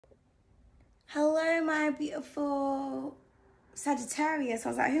Hello, my beautiful Sagittarius. I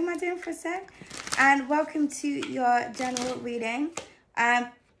was like, who am I doing for a sec? And welcome to your general reading.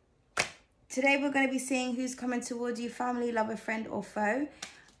 Today we're going to be seeing who's coming towards you, family, lover, friend, or foe.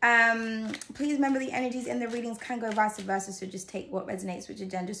 Please remember the energies in the readings can go vice versa, so just take what resonates with your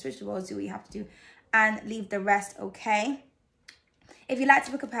gender, switch the roles, do what you have to do, and leave the rest, okay? If you'd like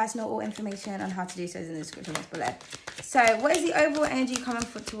to book a personal or information on how to do so is in the description box below. So what is the overall energy coming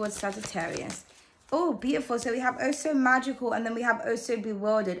towards Sagittarius? Oh, beautiful. So we have oh so magical, and then we have oh so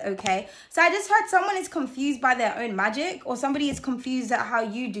bewildered, okay? So I just heard someone is confused by their own magic, or somebody is confused at how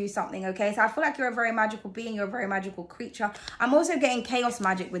you do something, okay? So I feel like you're a very magical being, you're a very magical creature. I'm also getting chaos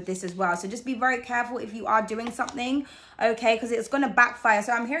magic with this as well. So just be very careful if you are doing something, okay? Because it's going to backfire.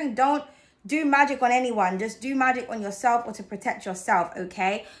 So I'm hearing don't do magic on anyone, just do magic on yourself or to protect yourself,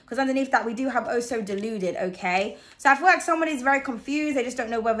 okay? Because underneath that we do have oh so deluded, okay? So I feel like somebody's very confused, they just don't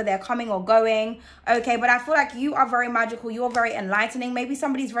know whether they're coming or going, okay? But I feel like you are very magical, you're very enlightening. Maybe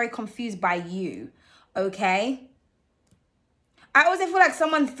somebody's very confused by you, okay? I also feel like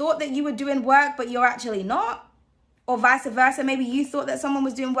someone thought that you were doing work but you're actually not, or vice versa. Maybe you thought that someone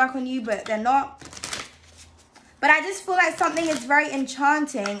was doing work on you but they're not. But I just feel like something is very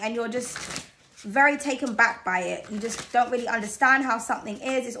enchanting and you're just very taken back by it. You just don't really understand how something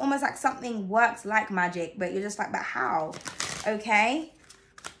is. It's almost like something works like magic, but you're just like, but how? Okay?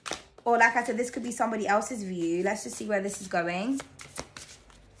 Or like I said, this could be somebody else's view. Let's just see where this is going.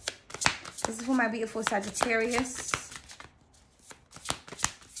 This is for my beautiful Sagittarius.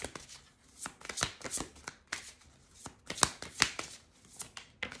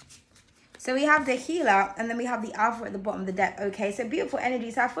 So we have the healer and then we have the alpha at the bottom of the deck, okay? So beautiful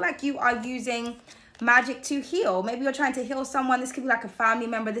energy. So I feel like you are using magic to heal. Maybe you're trying to heal someone. This could be like a family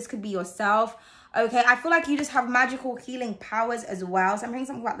member. This could be yourself, okay? I feel like you just have magical healing powers as well. So I'm hearing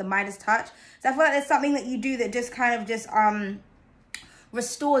something about the Midas touch. So I feel like there's something that you do that just kind of just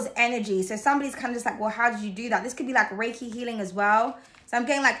restores energy. So somebody's kind of just like, well, how did you do that? This could be like Reiki healing as well. So I'm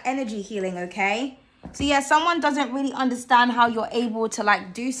getting like energy healing, okay? So yeah, someone doesn't really understand how you're able to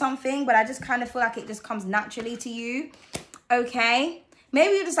like do something, but I just kind of feel like it just comes naturally to you, okay?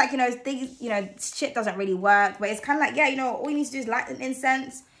 Maybe you're just like, things, shit doesn't really work, but it's kind of like, yeah, all you need to do is light an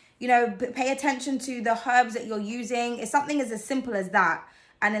incense, pay attention to the herbs that you're using. It's something as simple as that,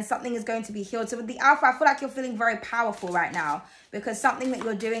 and then something is going to be healed. So with the alpha, I feel like you're feeling very powerful right now because something that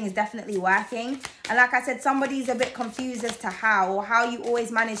you're doing is definitely working. And like I said, somebody's a bit confused as to how, or how you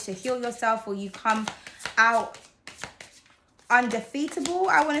always manage to heal yourself, or you come out undefeatable,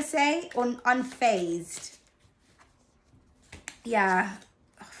 I want to say, or unfazed. Yeah,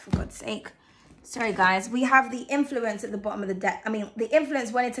 oh, for God's sake. Sorry, guys. We have the influence at the bottom of the deck. I mean, the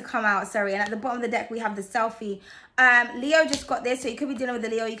influence wanted to come out, sorry. And at the bottom of the deck, we have the selfie. Leo just got this. So you could be dealing with the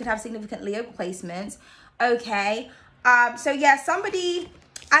Leo. You could have significant Leo placements. Okay. So, yeah, somebody...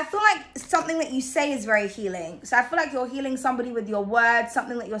 I feel like something that you say is very healing. So I feel like you're healing somebody with your words,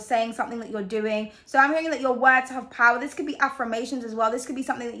 something that you're saying, something that you're doing. So I'm hearing that your words have power. This could be affirmations as well. This could be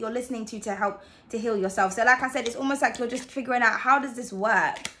something that you're listening to help to heal yourself. So like I said, it's almost like you're just figuring out, how does this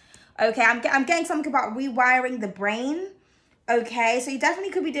work? Okay, I'm getting something about rewiring the brain. Okay, so you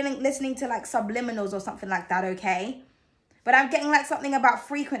definitely could be listening to like subliminals or something like that, okay? But I'm getting like something about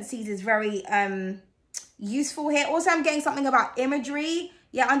frequencies is very useful here. Also, I'm getting something about imagery.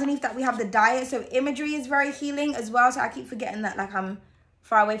 Yeah, underneath that we have the diet. So imagery is very healing as well. So I keep forgetting that, like, I'm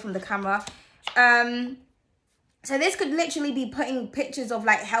far away from the camera. So this could literally be putting pictures of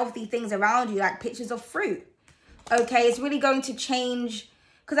like healthy things around you, like pictures of fruit. Okay, it's really going to change.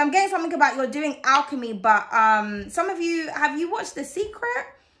 Because I'm getting something about you're doing alchemy, but some of you, have you watched The Secret?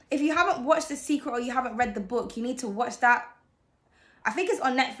 If you haven't watched The Secret or you haven't read the book, you need to watch that. I think it's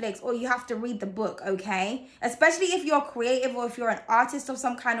on Netflix, or you have to read the book, okay? Especially if you're creative or if you're an artist of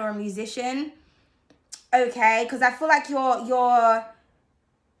some kind or a musician, okay? Because I feel like your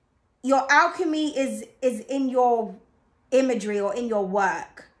alchemy is in your imagery or in your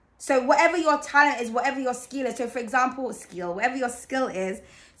work. So whatever your talent is, whatever your skill is. So for example, whatever your skill is.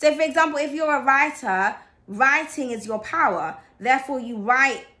 So for example, if you're a writer, writing is your power. Therefore, you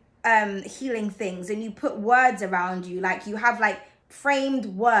write healing things and you put words around you. Like you have like framed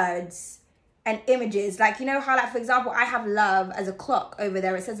words and images, like how like for example I have love as a clock over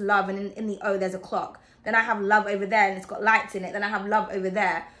there. It says love, and in the O there's a clock. Then I have love over there and it's got lights in it. Then I have love over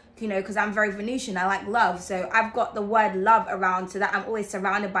there, because I'm very Venusian, I like love, so I've got the word love around so that I'm always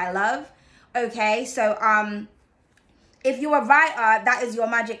surrounded by love. Okay, so if you're a writer, that is your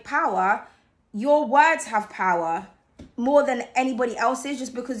magic power. Your words have power more than anybody else's,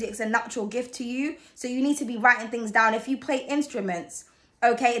 just because it's a natural gift to you. So you need to be writing things down. If you play instruments,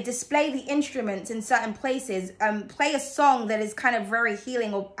 Okay, display the instruments in certain places. Play a song that is kind of very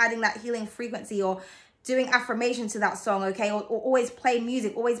healing, or adding that healing frequency, or doing affirmations to that song, okay? Or always play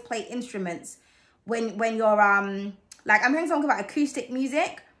music, always play instruments when you're, like, I'm hearing something about acoustic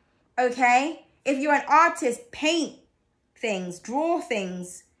music, okay? If you're an artist, paint things, draw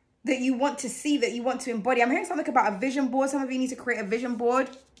things that you want to see, that you want to embody. I'm hearing something about a vision board. Some of you need to create a vision board.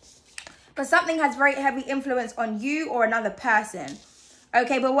 But something has very heavy influence on you or another person.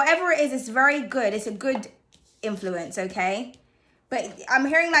 Okay, but whatever it is, it's very good. It's a good influence, okay? But I'm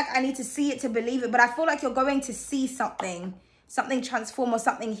hearing like I need to see it to believe it. But I feel like you're going to see something transform or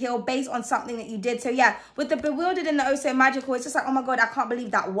something heal based on something that you did. So yeah, with the bewildered and the oh so magical, it's just like, oh my God, I can't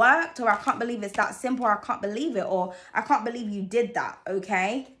believe that worked, or I can't believe it's that simple, or I can't believe it, or I can't believe you did that,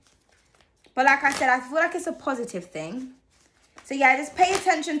 okay? But like I said, I feel like it's a positive thing. So yeah, just pay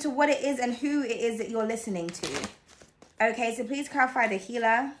attention to what it is and who it is that you're listening to. Okay, so please clarify the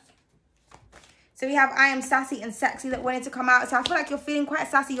healer. So we have I am sassy and sexy that wanted to come out. So I feel like you're feeling quite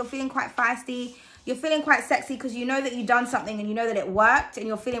sassy. You're feeling quite feisty. You're feeling quite sexy because you know that you've done something and you know that it worked, and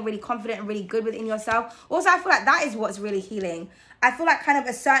you're feeling really confident and really good within yourself. Also, I feel like that is what's really healing. I feel like kind of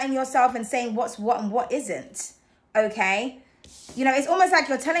asserting yourself and saying what's what and what isn't. Okay? You know, it's almost like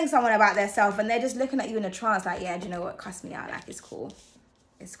you're telling someone about their self and they're just looking at you in a trance like, yeah, do you know what? Cuss me out. Like, it's cool.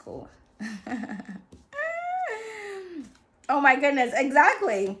 It's cool. Oh my goodness.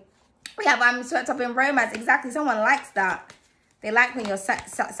 Exactly. We have I'm swept up in romance. Exactly. Someone likes that. They like when you're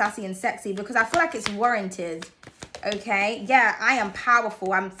sassy and sexy because I feel like it's warranted. Okay? Yeah, I am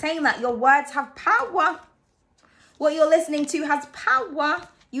powerful. I'm saying that your words have power. What you're listening to has power.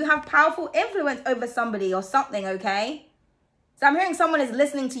 You have powerful influence over somebody or something, okay? So I'm hearing someone is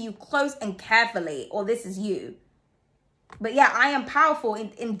listening to you close and carefully, or this is you. But yeah, I am powerful.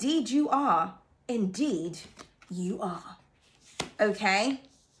 Indeed, you are. Indeed, you are. Okay?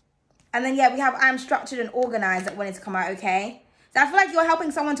 And then, yeah, we have I am structured and organized that wanted to come out, okay? So I feel like you're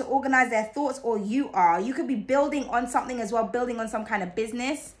helping someone to organize their thoughts, or you are. You could be building on something as well, building on some kind of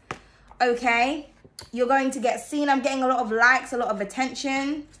business, okay? You're going to get seen. I'm getting a lot of likes, a lot of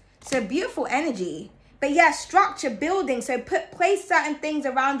attention. So beautiful energy. But yeah, structure, building. So place certain things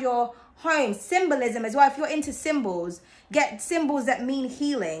around your home. Symbolism as well. If you're into symbols, get symbols that mean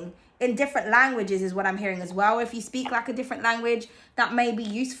healing in different languages is what I'm hearing as well. If you speak like a different language, that may be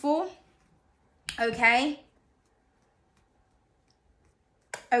useful. Okay.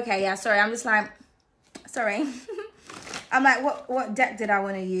 Okay, yeah, sorry. I'm just like, sorry. I'm like, what deck did I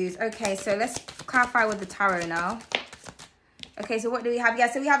want to use? Okay, so let's clarify with the tarot now. Okay, so what do we have?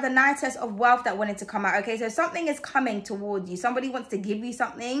 Yeah, so we have the Knightess of Wealth that wanted to come out. Okay, so something is coming towards you. Somebody wants to give you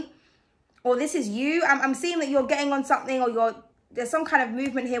something. Or this is you. I'm seeing that you're getting on something, or there's some kind of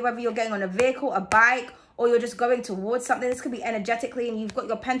movement here, whether you're getting on a vehicle, a bike, or you're just going towards something. This could be energetically, and you've got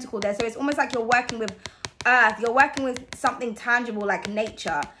your pentacle there. So it's almost like you're working with earth. You're working with something tangible like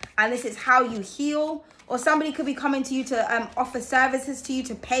nature. And this is how you heal. Or somebody could be coming to you to offer services to you,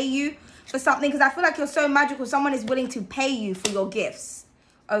 to pay you for something, because I feel like you're so magical. Someone is willing to pay you for your gifts,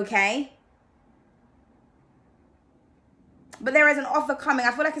 okay? But there is an offer coming.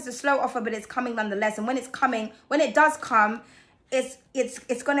 I feel like it's a slow offer, but it's coming nonetheless. And when it's coming, when it does come,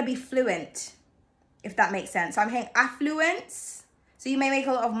 it's going to be fluent, if that makes sense. So I'm hearing affluence. So you may make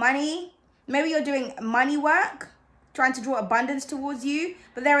a lot of money. Maybe you're doing money work, trying to draw abundance towards you.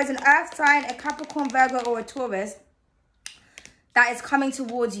 But there is an earth sign, a Capricorn, Virgo, or a Taurus that is coming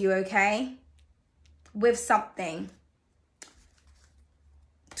towards you, okay? With something.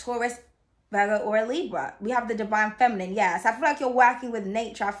 Taurus, Virgo, or a Libra. We have the Divine Feminine, yes. I feel like you're working with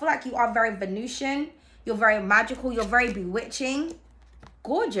nature. I feel like you are very Venusian. You're very magical. You're very bewitching.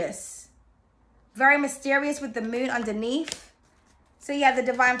 Gorgeous. Very mysterious with the moon underneath. So yeah, the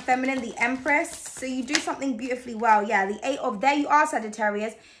Divine Feminine, the Empress. So you do something beautifully well. Yeah, the 8 of, there you are,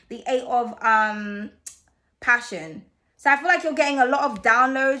 Sagittarius. The 8 of passion. So I feel like you're getting a lot of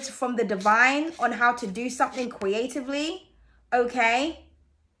downloads from the divine on how to do something creatively, okay?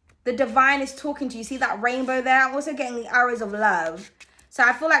 The divine is talking to you. See that rainbow there? I'm also getting the arrows of love. So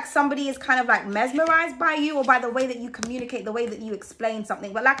I feel like somebody is kind of like mesmerized by you, or by the way that you communicate, the way that you explain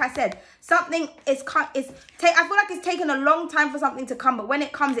something. But like I said, something is I feel like it's taken a long time for something to come, but when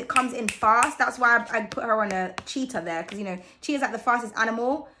it comes in fast. That's why I put her on a cheetah there, because, you know, cheetah's like the fastest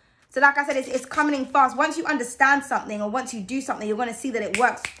animal. So like I said, it's coming in fast. Once you understand something, or once you do something, you're going to see that it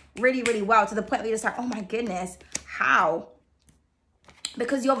works really, really well, to the point where you're just like, oh my goodness, how?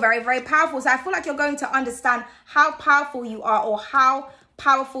 Because you're very, very powerful. So I feel like you're going to understand how powerful you are, or how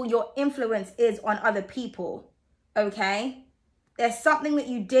powerful your influence is on other people, okay? There's something that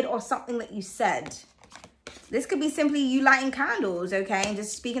you did or something that you said. This could be simply you lighting candles, okay, and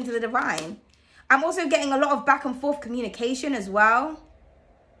just speaking to the divine. I'm also getting a lot of back and forth communication as well.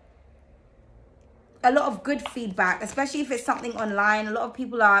 A lot of good feedback, especially if it's something online. A lot of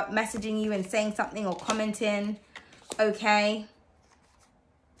people are messaging you and saying something or commenting, okay.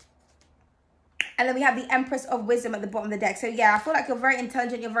 And then we have the Empress of Wisdom at the bottom of the deck. So yeah, I feel like you're very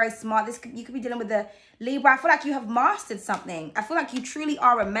intelligent, you're very smart. You could be dealing with the Libra. I feel like you have mastered something. I feel like you truly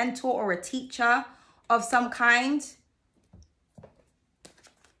are a mentor or a teacher of some kind.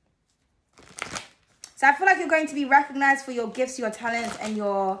 So I feel like you're going to be recognized for your gifts, your talents, and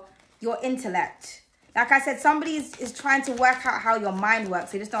your intellect. Like I said, somebody is trying to work out how your mind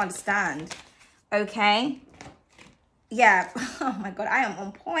works. They just don't understand. Okay? Yeah. Oh my God, I am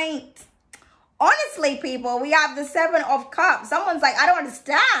on point. Honestly, people, we have the 7 of Cups. Someone's like, I don't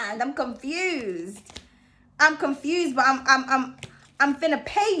understand. I'm confused. I'm confused, but I'm finna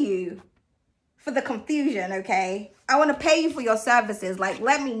pay you for the confusion, okay? I want to pay you for your services. Like,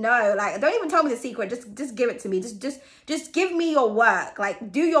 let me know. Like, don't even tell me the secret. Just give it to me. Just give me your work.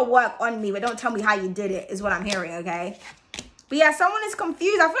 Like, do your work on me, but don't tell me how you did it, is what I'm hearing, okay? But yeah, someone is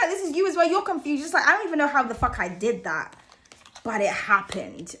confused. I feel like this is you as well. You're confused. Just like, I don't even know how the fuck I did that. But it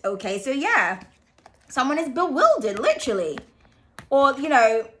happened, okay? So yeah, someone is bewildered, literally. Or, you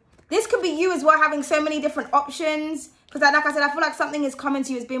know, this could be you as well, having so many different options. Because like I said, I feel like something is coming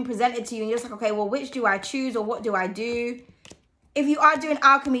to you, it's being presented to you, and you're just like, okay, well, which do I choose, or what do I do? If you are doing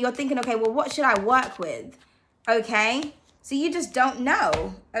alchemy, you're thinking, okay, well, what should I work with? Okay? So you just don't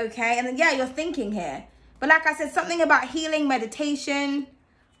know, okay? And then, yeah, you're thinking here. But like I said, something about healing, meditation,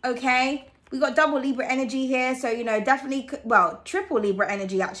 okay? We got double Libra energy here, so, you know, definitely, well, triple Libra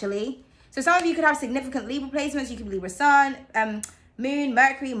energy, actually. So some of you could have significant Libra placements. You could be Libra Sun, Moon,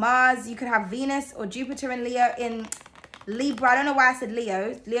 Mercury, Mars. You could have Venus or Jupiter in Leo in Libra. I don't know why I said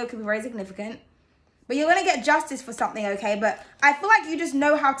Leo. Leo could be very significant. But you're going to get justice for something, okay? But I feel like you just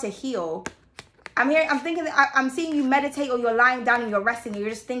know how to heal. I'm thinking that I'm seeing you meditate, or you're lying down and you're resting and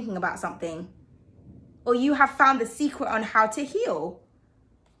you're just thinking about something. Or you have found the secret on how to heal.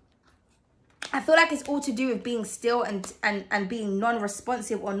 I feel like it's all to do with being still and being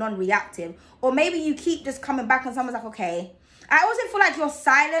non-responsive or non-reactive. Or maybe you keep just coming back and someone's like, okay. I also feel like you're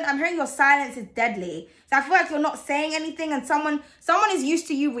silent. I'm hearing your silence is deadly. So I feel like you're not saying anything, and someone is used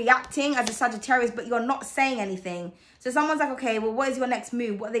to you reacting as a Sagittarius, but you're not saying anything. So someone's like, okay, well, what is your next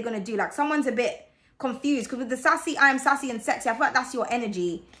move? What are they going to do? Like, someone's a bit confused, because with the sassy, I am sassy and sexy, I feel like that's your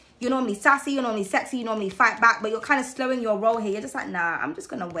energy. You're normally sassy, you're normally sexy, you normally fight back, but you're kind of slowing your roll here. You're just like, nah, I'm just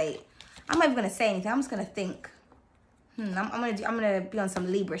going to wait. I'm not even going to say anything. I'm just going to think. I'm going to be on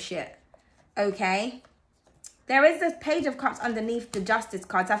some Libra shit. Okay. There is this Page of Cups underneath the Justice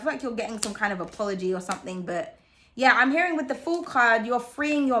card. So I feel like you're getting some kind of apology or something. But yeah, I'm hearing with the Fool card, you're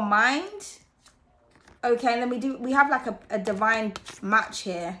freeing your mind. Okay. And then we have like a divine match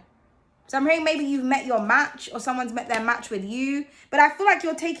here. So I'm hearing maybe you've met your match, or someone's met their match with you. But I feel like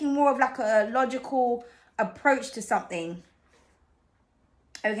you're taking more of like a logical approach to something.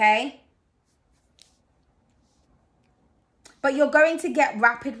 Okay. But you're going to get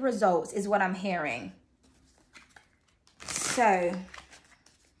rapid results is what I'm hearing. So,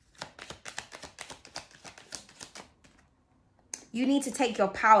 you need to take your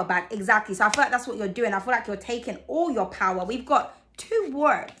power back. Exactly. So I feel like that's what you're doing. I feel like you're taking all your power. We've got 2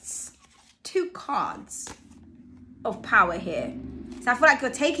 words, 2 cards of power here. So I feel like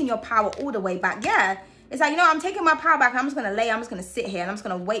you're taking your power all the way back. Yeah. It's like, you know, I'm taking my power back, and I'm just going to I'm just going to sit here, and I'm just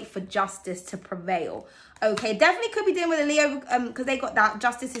going to wait for justice to prevail. Okay, definitely could be dealing with a Leo, because they got that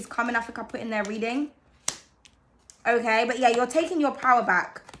justice is coming. I think I put in their reading. Okay, but yeah, you're taking your power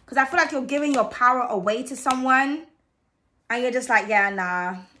back, because I feel like you're giving your power away to someone, and you're just like, yeah,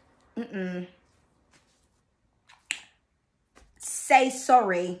 nah. Say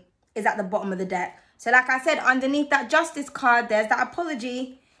sorry is at the bottom of the deck. So like I said, underneath that justice card, there's that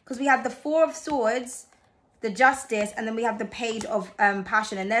apology, because we have the 4 of Swords, the Justice, and then we have the Page of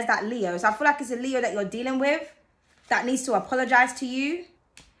Passion, and there's that Leo. So I feel like it's a Leo that you're dealing with that needs to apologize to you.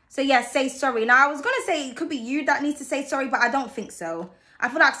 So yeah, say sorry. Now, I was going to say it could be you that needs to say sorry, but I don't think so. I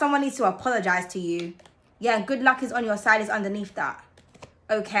feel like someone needs to apologize to you. Yeah, good luck is on your side is underneath that.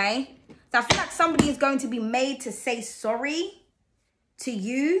 Okay? So I feel like somebody is going to be made to say sorry to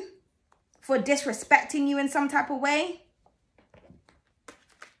you for disrespecting you in some type of way.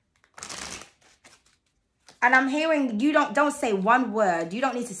 And I'm hearing you don't say one word. You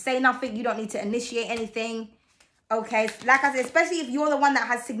don't need to say nothing. You don't need to initiate anything. Okay, like I said, especially if you're the one that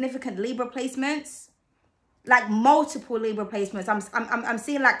has significant Libra placements, like multiple Libra placements. I'm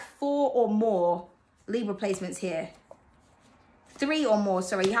seeing like 4 or more Libra placements here. 3 or more.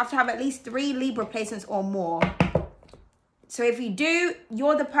 Sorry, you have to have at least 3 Libra placements or more. So if you do,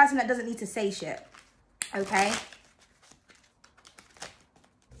 you're the person that doesn't need to say shit. Okay?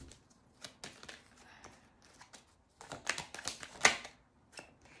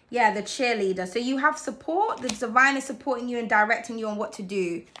 Yeah, the cheerleader. So you have support. The divine is supporting you and directing you on what to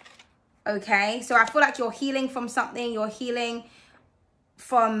do. Okay? So I feel like you're healing from something. You're healing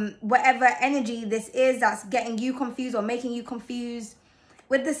from whatever energy this is that's getting you confused or making you confused.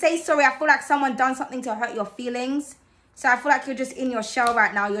 With the say sorry, I feel like someone done something to hurt your feelings. So I feel like you're just in your shell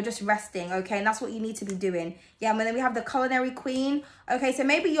right now. You're just resting, okay? And that's what you need to be doing. Yeah, and then we have the culinary queen. Okay, so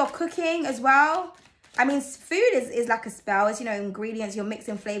maybe you're cooking as well. I mean, food is like a spell. It's, you know, ingredients. You're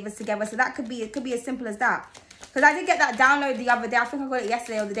mixing flavors together. So that could be, it could be as simple as that. Because I did get that download the other day. I think I got it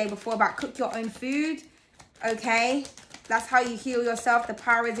yesterday or the day before about cook your own food. Okay? That's how you heal yourself. The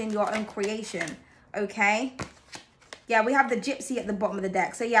power is in your own creation. Okay? Yeah, we have the gypsy at the bottom of the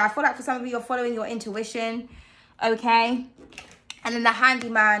deck. So yeah, I feel like for some of you, you're following your intuition. Okay? And then the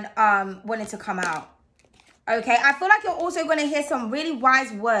handyman wanted to come out. Okay? I feel like you're also going to hear some really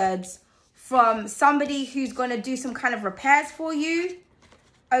wise words from somebody who's going to do some kind of repairs for you.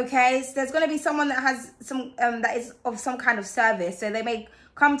 Okay? So there's going to be someone that has some, that is of some kind of service. So they may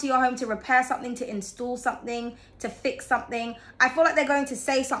come to your home to repair something, to install something, to fix something. I feel like they're going to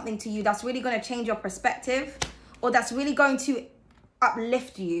say something to you that's really going to change your perspective, or that's really going to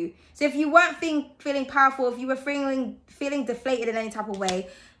uplift you. So if you weren't feeling powerful, if you were feeling deflated in any type of way,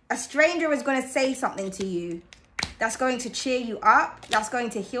 a stranger is going to say something to you that's going to cheer you up, that's going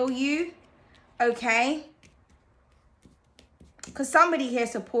to heal you. Okay? Because somebody here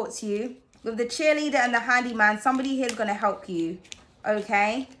supports you. With the cheerleader and the handyman, somebody here is going to help you.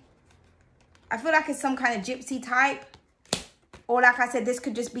 Okay? I feel like it's some kind of gypsy type. Or like I said, this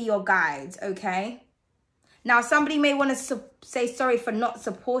could just be your guides. Okay? Now, somebody may want to say sorry for not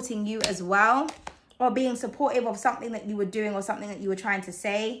supporting you as well. Or being supportive of something that you were doing or something that you were trying to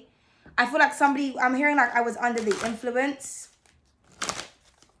say. I feel like somebody, I'm hearing like I was under the influence.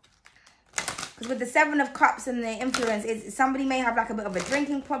 Because with the 7 of Cups and the influence, somebody may have like a bit of a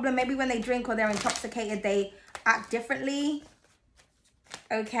drinking problem. Maybe when they drink or they're intoxicated, they act differently.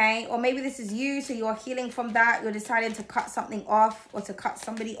 Okay? Or maybe this is you, so you're healing from that. You're deciding to cut something off or to cut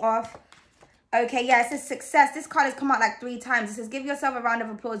somebody off. Okay, yeah, it says success. This card has come out like 3 times. It says, give yourself a round of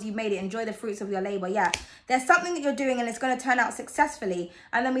applause. You made it. Enjoy the fruits of your labor. Yeah, there's something that you're doing and it's going to turn out successfully.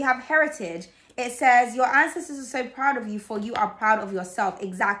 And then we have heritage. It says, your ancestors are so proud of you, for you are proud of yourself.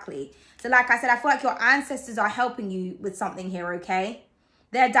 Exactly. So like I said, I feel like your ancestors are helping you with something here, okay?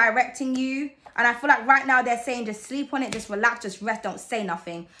 They're directing you. And I feel like right now they're saying, just sleep on it, just relax, just rest, don't say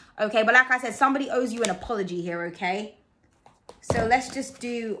nothing. Okay, but like I said, somebody owes you an apology here, okay? So let's just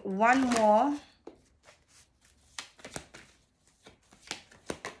do one more.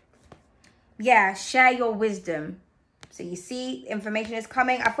 Yeah, share your wisdom. So you see, information is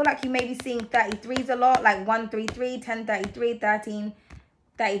coming. I feel like you may be seeing 33s a lot, like 133, 1033,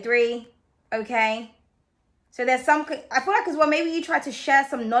 1333. Okay. So there's some, I feel like as well, maybe you tried to share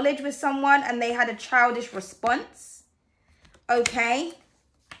some knowledge with someone and they had a childish response. Okay.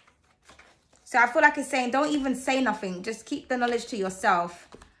 So I feel like it's saying, don't even say nothing. Just keep the knowledge to yourself.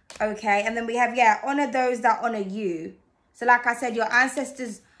 Okay. And then we have, yeah, honor those that honor you. So like I said, your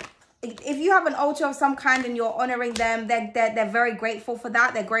ancestors, if you have an altar of some kind and you're honoring them, they're very grateful for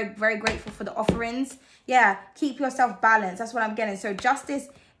that. They're very grateful for the offerings. Yeah, keep yourself balanced. That's what I'm getting. So justice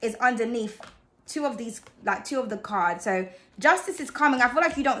is underneath 2 of these, like 2 of the cards. So justice is coming. I feel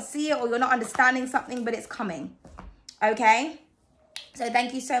like you don't see it or you're not understanding something, but it's coming. Okay? So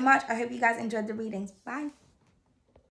thank you so much. I hope you guys enjoyed the readings. Bye.